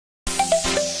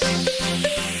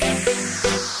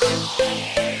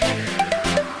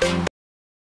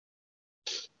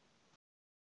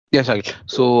Yes, Sahil.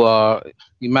 So So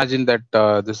imagine that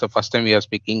this is the first time we are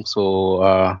speaking.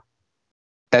 So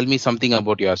tell me something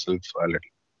about yourself a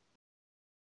little.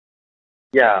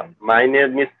 yeah, my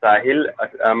name is Sahil.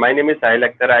 My name is Sahil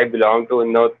Akhtar. I belong to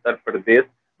Uttar Pradesh,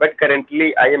 but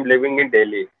currently I am living in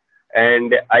Delhi,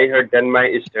 and I have done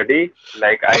my study.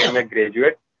 Like I am a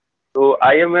graduate, so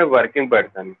I am a working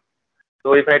person.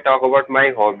 So if I talk about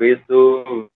my hobbies,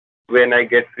 so when I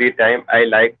get free time, I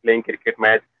like playing cricket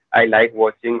match. I like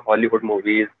watching Hollywood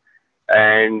movies,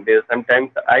 and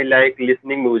sometimes I like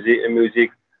listening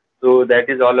music. So that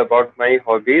is all about my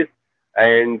hobbies.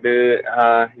 And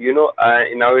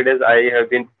nowadays I have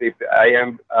been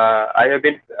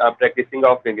practicing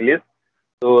of English.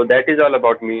 So that is all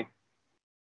about me.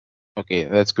 Okay,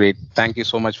 that's great. Thank you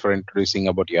so much for introducing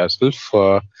about yourself.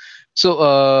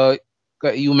 So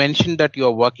you mentioned that you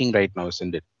are working right now,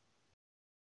 isn't it?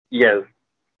 Yes.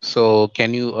 So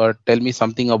can you tell me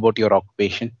something about your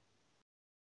occupation?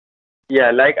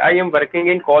 Yeah, like I am working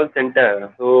in call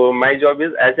center. So my job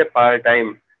is as a part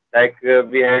time. Like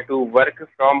we have to work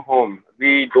from home.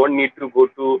 We don't need to go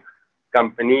to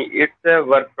company. It's a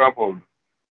work from home.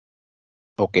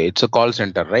 Okay, it's a call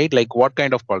center, right? Like what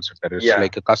kind of call center? It's Yeah.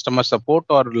 like a customer support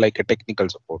or like a technical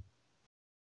support?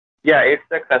 Yeah, it's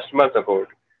a customer support.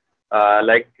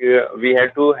 We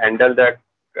have to handle the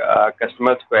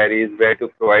customers' queries, where to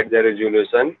provide the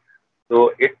resolution.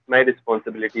 So it's my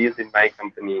responsibilities in my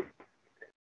company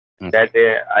that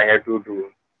Okay. I have to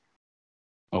do.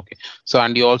 Okay. So,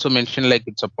 and you also mentioned like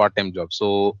it's a part-time job.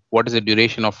 So, what is the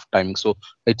duration of timing? So,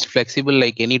 it's flexible,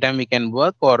 like anytime we can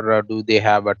work, or do they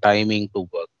have a timing to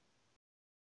work?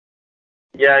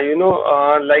 Yeah,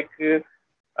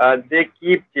 they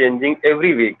keep changing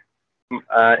every week.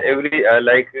 Every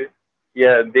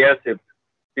yeah, their shift,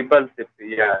 people shift.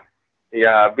 Yeah,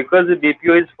 yeah, because the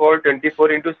BPO is for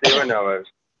 24 into 7 hours.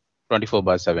 24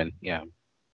 by 7. Yeah,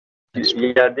 that's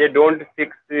true. Yeah, they don't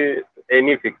fix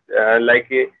any fix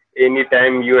any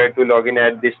time you have to log in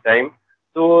at this time.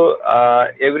 So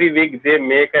every week they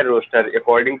make a roster.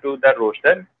 According to the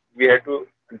roster, we have to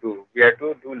do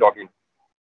login.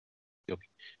 Okay.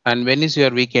 And when is your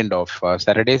weekend off?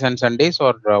 Saturdays and Sundays,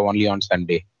 or only on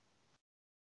Sunday?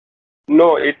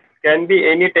 No, it can be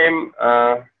any time.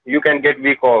 You can get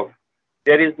week off.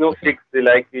 There is no Okay. fix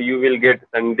like you will get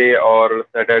Sunday or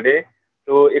Saturday.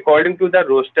 So according to the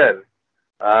roster,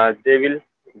 they will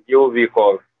give week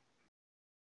off.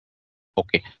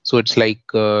 Okay. So, it's like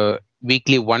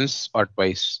weekly once or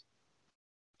twice?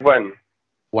 One,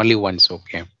 Only once.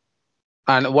 Okay.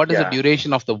 And what is the yeah.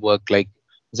 duration of the work? Like,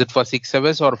 is it for 6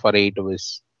 hours or for 8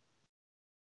 hours?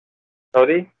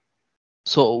 Sorry.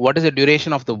 So, what is the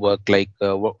duration of the work? Like,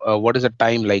 what is the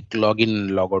time, like login,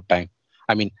 logout time?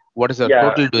 I mean, what is the Yeah,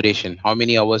 total duration? How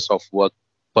many hours of work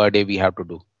per day we have to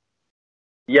do?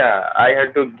 yeah. I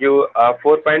had to give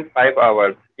 4.5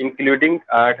 hours, including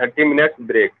 30 minutes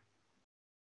break.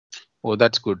 Oh,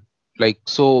 that's good. Like,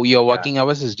 so your Yeah, working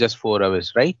hours is just 4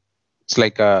 hours, right? It's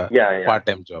like a yeah, yeah.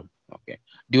 part-time job. Okay.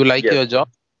 Do you like Yes. your job?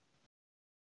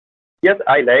 Yes,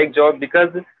 I like job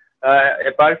because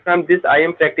apart from this, I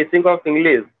am practicing of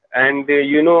English, and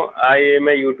I am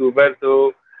a YouTuber,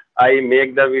 so I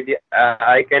make the video.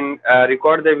 I can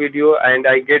record the video, and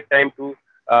I get time to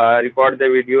record the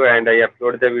video, and I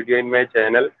upload the video in my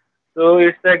channel. So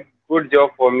it's a good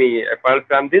job for me. Apart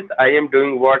from this, I am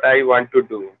doing what I want to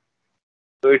do.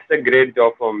 So it's a great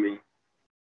job for me.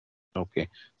 Okay.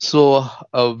 So,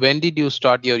 when did you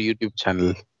start your YouTube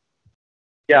channel?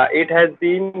 Yeah, it has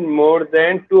been more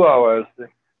than 2 hours.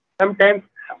 Sometimes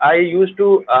I used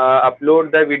to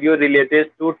upload the video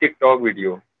related to TikTok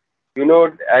video.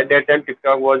 At that time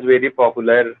TikTok was very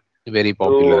popular. Very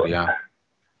popular, So yeah.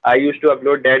 I used to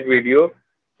upload that video.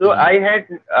 So Hmm.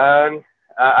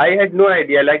 I had no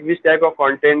idea like which type of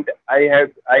content I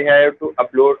have to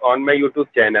upload on my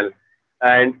YouTube channel.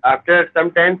 And after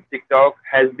some time TikTok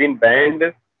has been banned.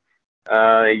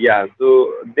 Yeah,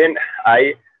 so then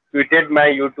I quitted my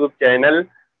YouTube channel.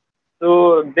 So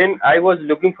then I was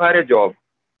looking for a job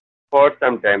for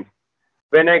some time.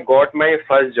 When I got my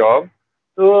first job,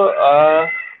 so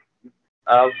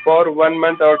for 1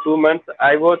 month or 2 months,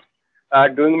 I was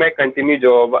doing my continue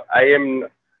job.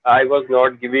 I was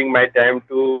not giving my time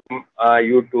to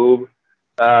YouTube.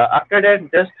 After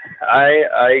that, just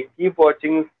I keep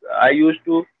watching. I used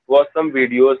to watch some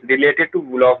videos related to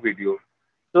vlog video.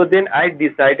 So then I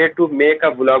decided to make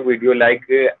a vlog video like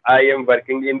I am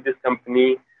working in this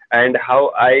company and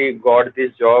how I got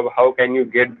this job, how can you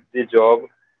get this job,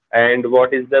 and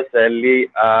what is the salary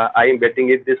I am getting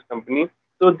in this company.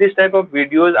 So this type of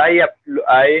videos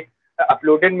I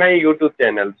uploaded my YouTube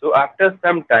channel. So after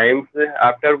some times,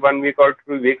 after 1 week or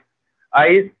 2 weeks,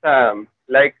 I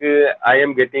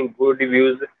am getting good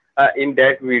views in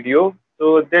that video.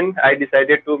 So then I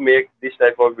decided to make this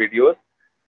type of videos.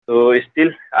 So still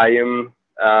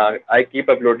I keep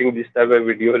uploading this type of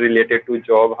video related to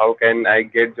job. How can I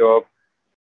get job?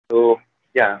 So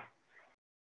yeah,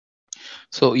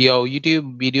 So your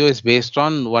YouTube video is based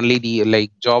on only the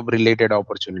like job related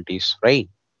opportunities, right?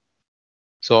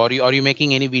 So are you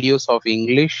making any videos of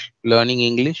English, learning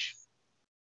English?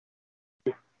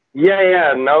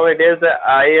 yeah. Nowadays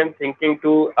I am thinking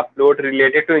to upload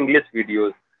related to English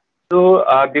videos. So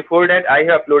before that, I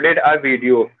have uploaded a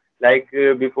video.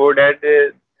 Before that,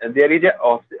 there is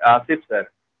a Asif sir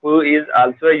who is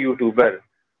also a YouTuber.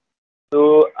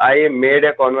 So I made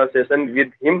a conversation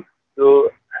with him.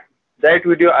 So that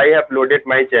video I uploaded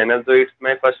my channel. So it's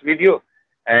my first video.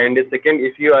 And second,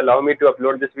 if you allow me to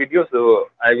upload this video, so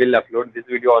I will upload this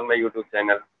video on my YouTube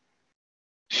channel.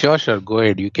 Sure, sure. Go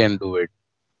ahead. You can do it.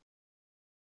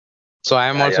 So I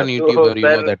am Yeah, also yeah. an So YouTuber. You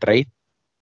know sir, that, right?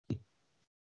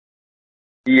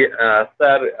 yeah,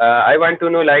 sir, I want to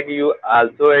know like you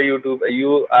also a YouTuber.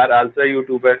 You are also a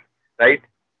YouTuber, right?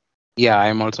 Yeah, I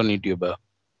am also an YouTuber.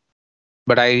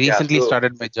 But I Yeah. recently So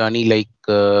started my journey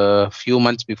like few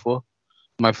months before.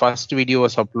 My first video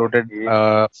was uploaded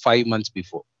okay, 5 months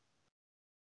before.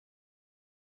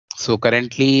 So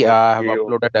currently I have okay,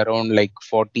 uploaded around like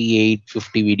 48,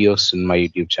 50 videos in my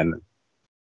YouTube channel.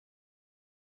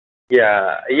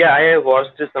 yeah. I have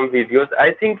watched some videos.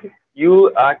 I think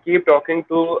you keep talking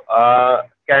to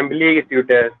Cambly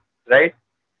tutor, right?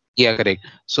 Yeah, correct.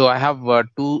 So I have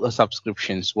two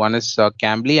subscriptions. One is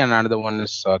Cambly and another one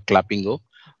is Clappingo.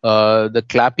 The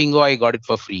Clappingo I got it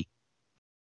for free.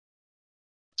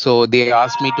 So they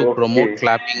asked me to promote Okay,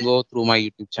 Clappingo through my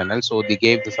YouTube channel. So they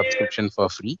gave the subscription for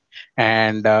free.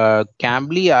 And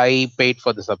Cambly I paid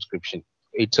for the subscription.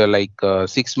 It's a like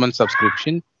 6 month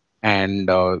subscription, and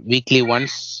weekly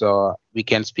once we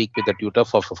can speak with the tutor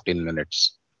for 15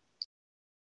 minutes.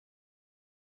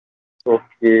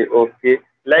 okay.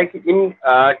 Like in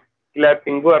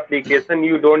Clapingo application,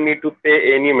 you don't need to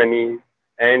pay any money,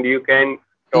 and you can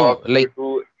No, talk like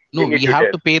to no, any we have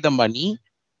tutor. to pay the money.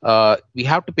 We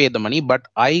have to pay the money, but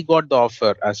I got the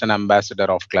offer as an ambassador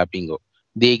of Clappingo.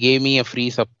 They gave me a free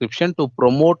subscription to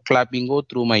promote Clappingo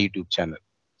through my YouTube channel.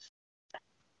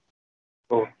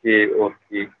 Okay.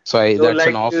 So That's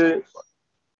an offer.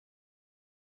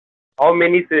 how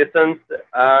many sessions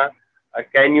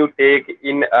can you take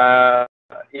in a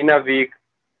week?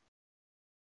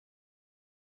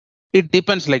 It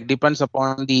depends, like depends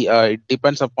upon the it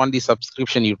depends upon the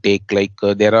subscription you take. Like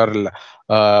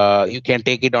you can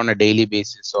take it on a daily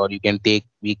basis or you can take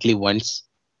weekly once,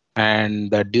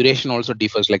 and the duration also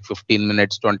differs, like 15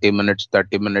 minutes, 20 minutes,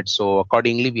 30 minutes. So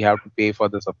accordingly we have to pay for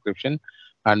the subscription,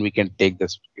 and we can take the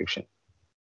subscription.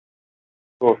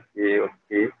 Okay.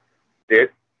 Great.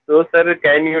 So, sir,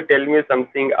 can you tell me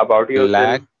something about yourself?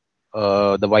 Lag,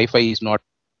 the Wi-Fi is not,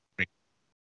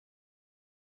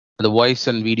 the voice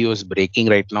and video is breaking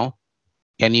right now.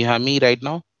 Can you hear me right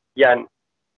now? Yeah,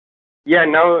 yeah.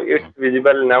 Now it's Okay.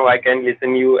 visible. Now I can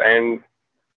listen you, and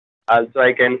also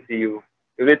I can see you.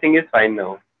 Everything is fine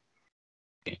now.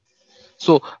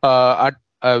 So,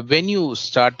 when you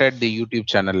started the YouTube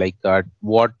channel, like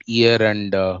what year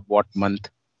and what month?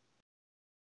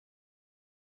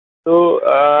 So,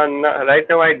 right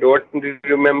now I don't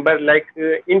remember.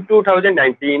 In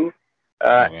 2019,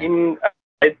 Okay, in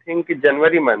I think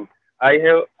January month, I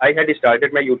had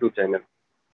started my YouTube channel.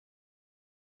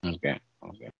 okay,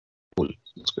 cool.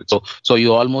 That's good. So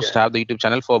you almost Yeah. have the YouTube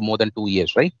channel for more than 2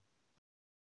 years, right?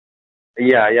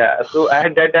 Yeah. So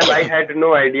at that time, I had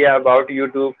no idea about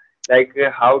YouTube, like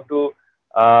uh, how to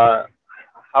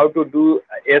do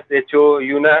SHO,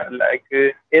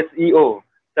 SEO,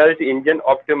 search engine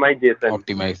optimization.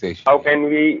 Optimization, How yeah. can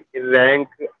we rank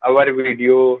our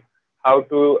video? How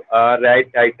to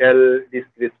write title,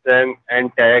 description,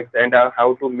 and tags, and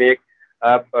how to make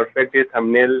a perfect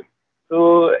thumbnail.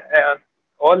 So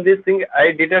all these things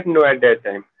I didn't know at that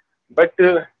time, but.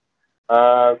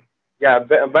 Uh, yeah,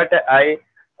 but I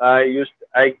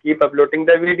keep uploading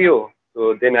the video.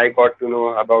 So then I got to know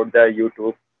about the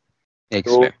YouTube. So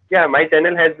Excellent. yeah, my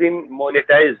channel has been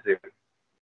monetized.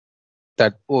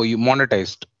 That, oh, you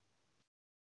monetized.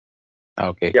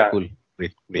 Okay, Yeah, cool.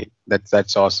 Great, great.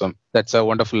 That's awesome. That's a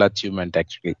wonderful achievement,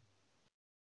 actually.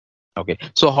 Okay.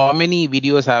 So how many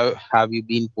videos have you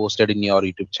been posted in your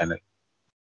YouTube channel?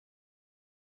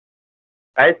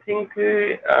 I think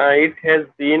it has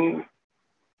been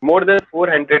more than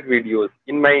 400 videos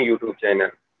in my YouTube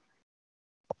channel.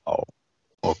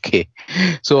 Oh, Okay.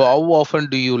 So how often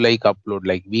do you like upload?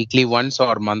 Like weekly once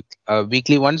or month?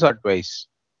 Weekly once or twice?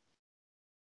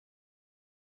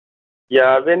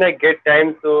 Yeah, when I get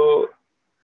time, so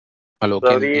Hello,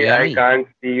 can you sorry, hear I me? can't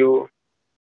see you.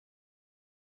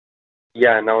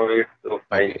 Yeah, now it's so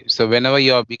fine. Okay. So whenever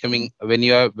you are getting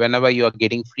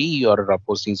free, you are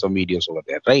posting some videos over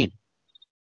there, right?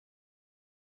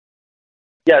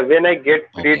 Yeah, when I get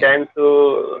free Okay. time,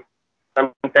 so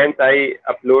sometimes I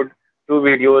upload two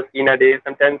videos in a day.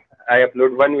 Sometimes I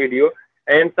upload one video,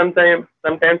 and sometimes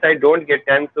I don't get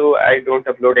time, so I don't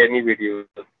upload any videos.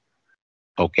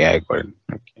 Okay, I got it.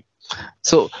 Okay.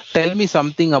 So tell me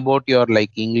something about your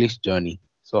like English journey.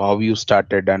 So how you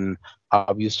started and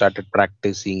how you started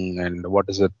practicing and what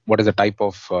is the type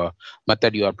of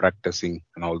method you are practicing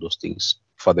and all those things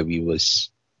for the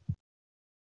viewers.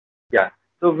 Yeah.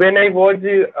 So when I was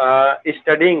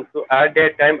studying, so at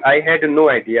that time I had no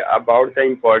idea about the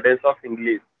importance of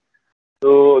English.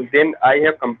 So then I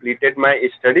have completed my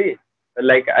study.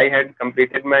 Like I had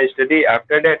completed my study.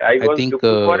 After that, I I was think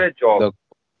looking for a job. the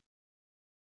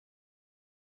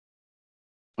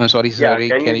sorry, Yeah. sorry,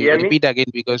 Can you can you hear me? repeat again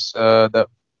because the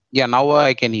yeah, now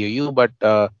I can hear you, but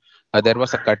there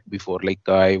was a cut before, like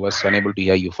I was unable to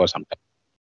hear you for some time.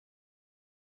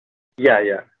 Yeah.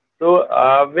 Yeah. So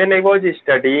when I was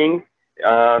studying,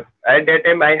 at that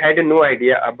time I had no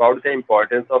idea about the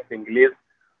importance of English.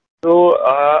 So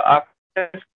after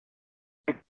creating my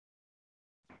job.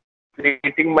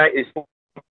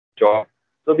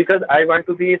 So because I want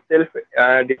to be self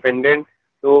dependent,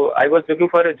 so I was looking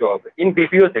for a job in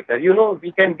BPO sector. You know,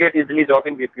 we can get easily job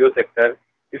in BPO sector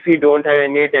if we don't have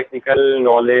any technical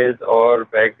knowledge or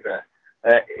background,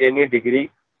 any degree.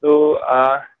 So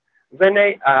when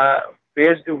I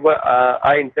faced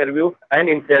an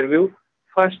interview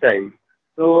first time,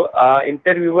 so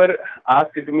interviewer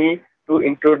asked me to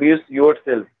introduce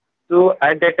yourself. So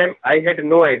at that time, I had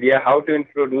no idea how to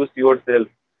introduce yourself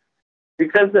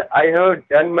because I have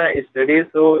done my studies,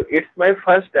 so it's my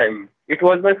first time. It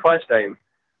was my first time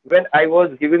when I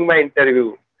was giving my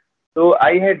interview. So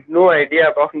I had no idea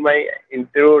about my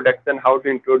introduction, how to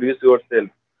introduce yourself.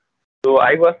 So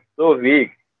I was so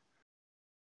weak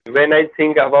when I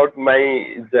think about my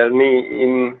journey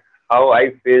in how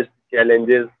I faced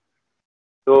challenges.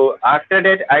 So after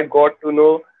that, I got to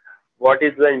know what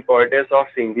is the importance of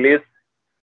English.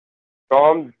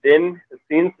 From then,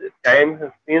 since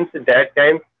that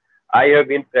time, I have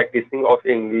been practicing of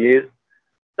English.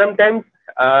 Sometimes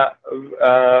uh,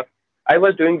 uh, I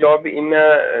was doing job in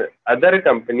other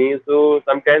company, so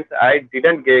sometimes I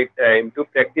didn't get time to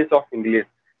practice of English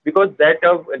because that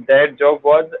job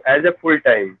was as a full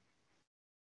time.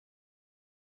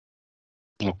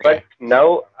 But Okay.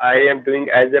 now I am doing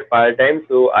as a part time,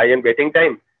 so I am getting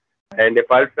time. And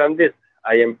apart from this,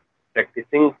 I am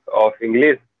practicing of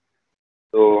English.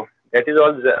 So that is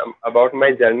all about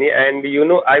my journey. And you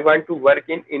know, I want to work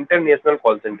in international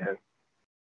call center.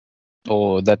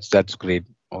 Oh, that's great.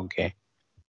 Okay.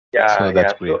 Yeah, So that's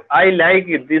yeah. great. So I like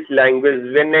this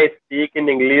language. When I speak in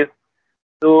English,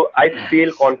 so I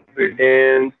feel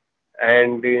confidence,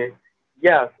 and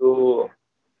yeah. So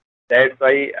that's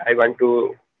why I want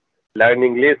to learn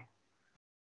English.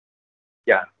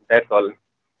 Yeah, that's all.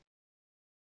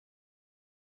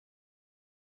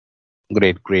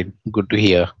 Great, great. Good to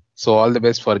hear. So all the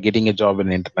best for getting a job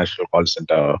in international call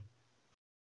center.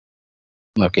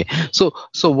 Okay. So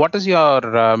what is your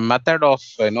method of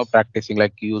practicing?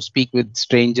 Like you speak with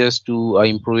strangers to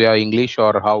improve your English,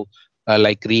 or how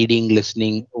like reading,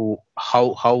 listening,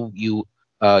 how you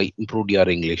improved your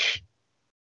English?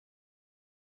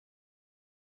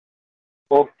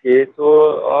 Okay,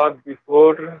 so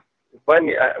before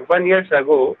 1 years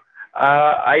ago,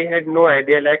 I had no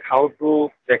idea like how to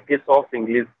practice of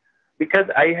English because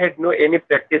I had no any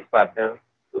practice partner.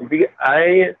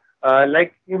 I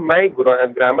like my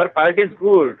grammar part is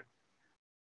good,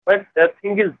 but the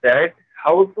thing is that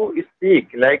how to speak,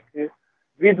 like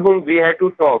with whom we had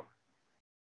to talk.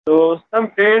 So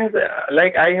some friends,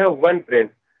 like I have one friend,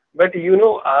 but you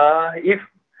know, if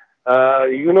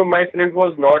my friend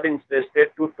was not interested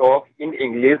to talk in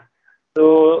English,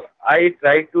 so I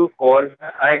tried to call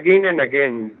again and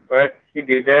again, but he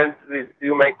didn't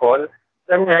receive my call.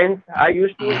 Sometimes I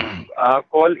used to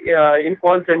call in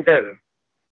call center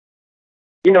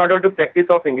in order to practice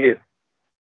of English.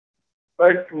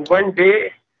 But one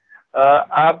day,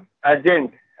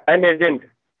 agent, an agent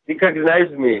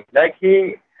recognized me, like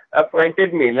he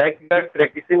appointed me, like you are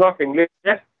practicing of English.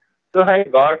 So I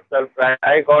got surprised.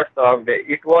 I got shocked.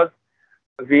 It was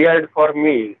weird for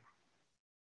me.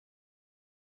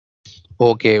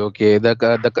 Okay, okay.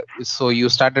 So you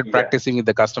started Yeah, practicing with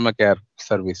the customer care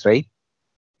service, right?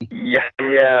 yeah,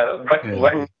 yeah. But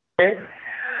one Okay. day,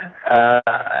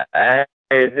 an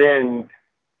agent,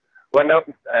 one of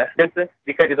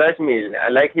criticized me.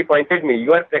 Like he pointed me,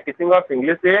 you are practicing of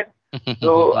English here.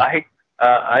 So I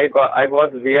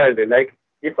was weird. Like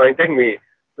he pointed me.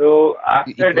 So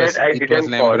after that, I It was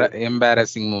didn't an call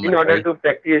embarrassing in moment, order right? to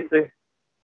practice.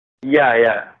 Yeah,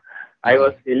 yeah. I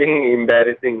was feeling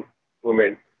embarrassing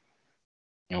moment.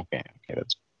 Okay, okay,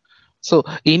 that's so.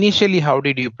 Initially, how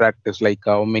did you practice? Like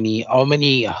how many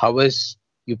hours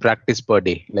you practice per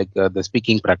day? Like the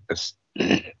speaking practice.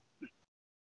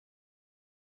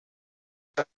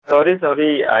 Sorry,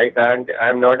 sorry. I can't.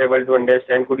 I'm not able to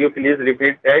understand. Could you please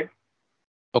repeat that?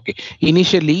 Okay.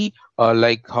 Initially,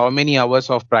 like how many hours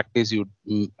of practice you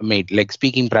made, like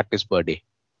speaking practice per day?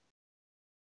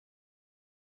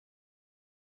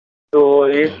 So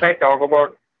if I talk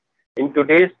about in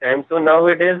today's time, so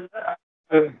nowadays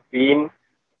I've been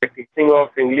practicing of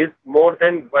English more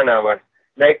than 1 hour.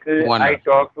 Like One I hour.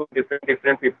 talk to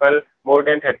different people more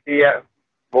than 30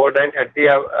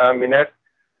 minutes.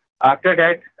 After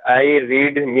that, I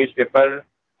read newspaper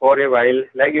for a while,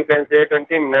 like you can say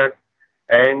 20 minutes.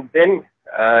 And then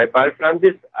apart from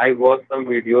this, I watch some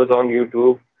videos on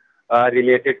YouTube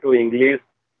related to English.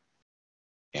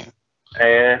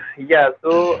 Yeah. Yeah,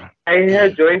 so I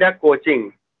have joined a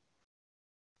coaching.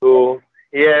 So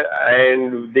here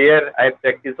and there, I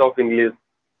practice of English.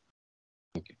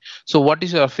 Okay. So, what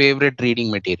is your favorite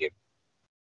reading material?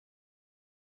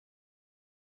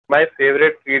 My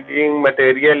favorite reading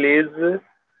material is,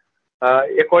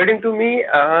 according to me,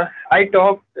 I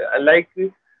talk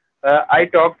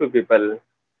to people.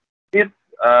 This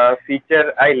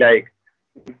feature I like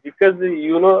because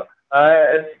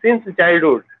since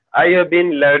childhood I have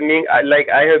been learning.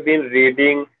 I have been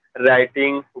reading,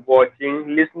 writing,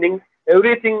 watching, listening.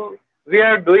 Everything we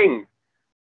are doing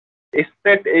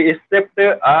except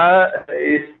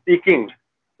speaking.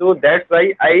 So that's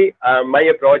why I my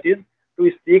approach is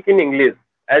to speak in English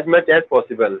as much as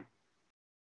possible.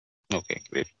 Okay,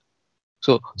 great.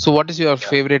 So what is your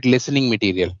Yeah, favorite listening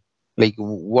material? Like,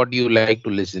 what do you like to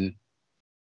listen?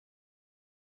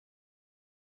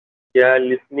 yeah.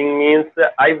 Listening means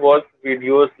I watch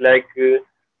videos like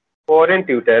foreign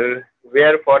tutor,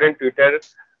 where foreign tutor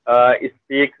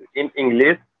speaks in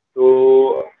English.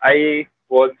 So I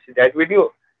watch that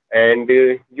video, and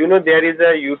there is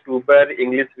a YouTuber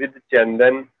English with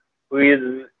Chandan who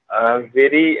is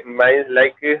very nice,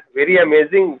 like very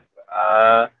amazing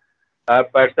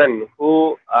person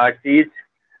who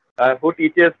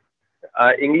teaches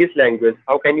English language.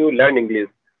 How can you learn English?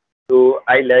 So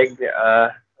I like uh,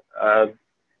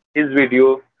 his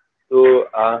video. So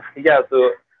yeah,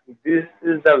 so this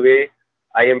is the way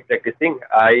I am practicing.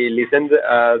 I listen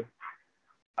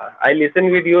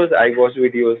videos. I watch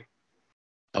videos.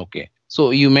 Okay.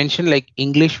 So you mentioned like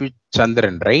English with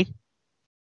Chandran, right?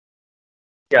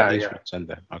 Yeah, English yeah, with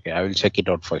Chandran. Okay, I will check it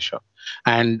out for sure.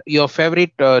 And your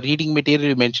favorite reading material,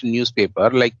 you mentioned newspaper.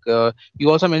 Like you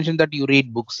also mentioned that you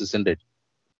read books, isn't it?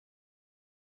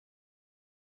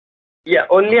 yeah.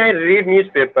 Only I Okay. read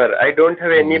newspaper. I don't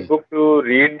have any Um, book to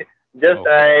read. Just okay.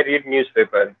 I read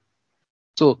newspaper.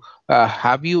 So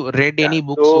have you read Yeah. any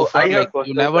books so So I far? Like have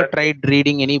you questions, never sir. tried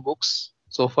reading any books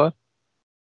so far?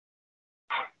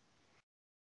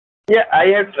 Yeah, I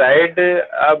have tried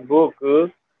a book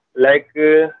like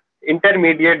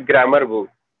intermediate grammar book.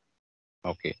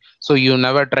 Okay. So you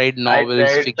never tried I novels,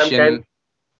 tried sometimes. fiction,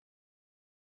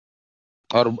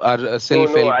 or No,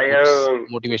 no, self-help I books, have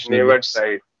motivational never books?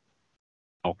 tried.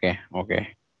 Okay.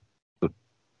 Okay. Good.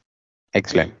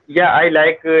 Excellent. Yeah, I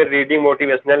like reading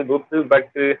motivational books, but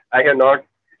I have not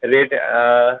read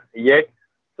yet.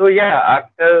 So yeah,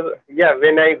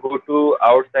 when I go to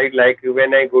outside, like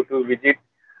when I go to visit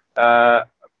uh,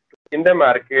 in the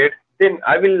market, then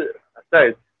I will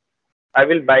search. I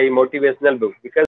will buy motivational books because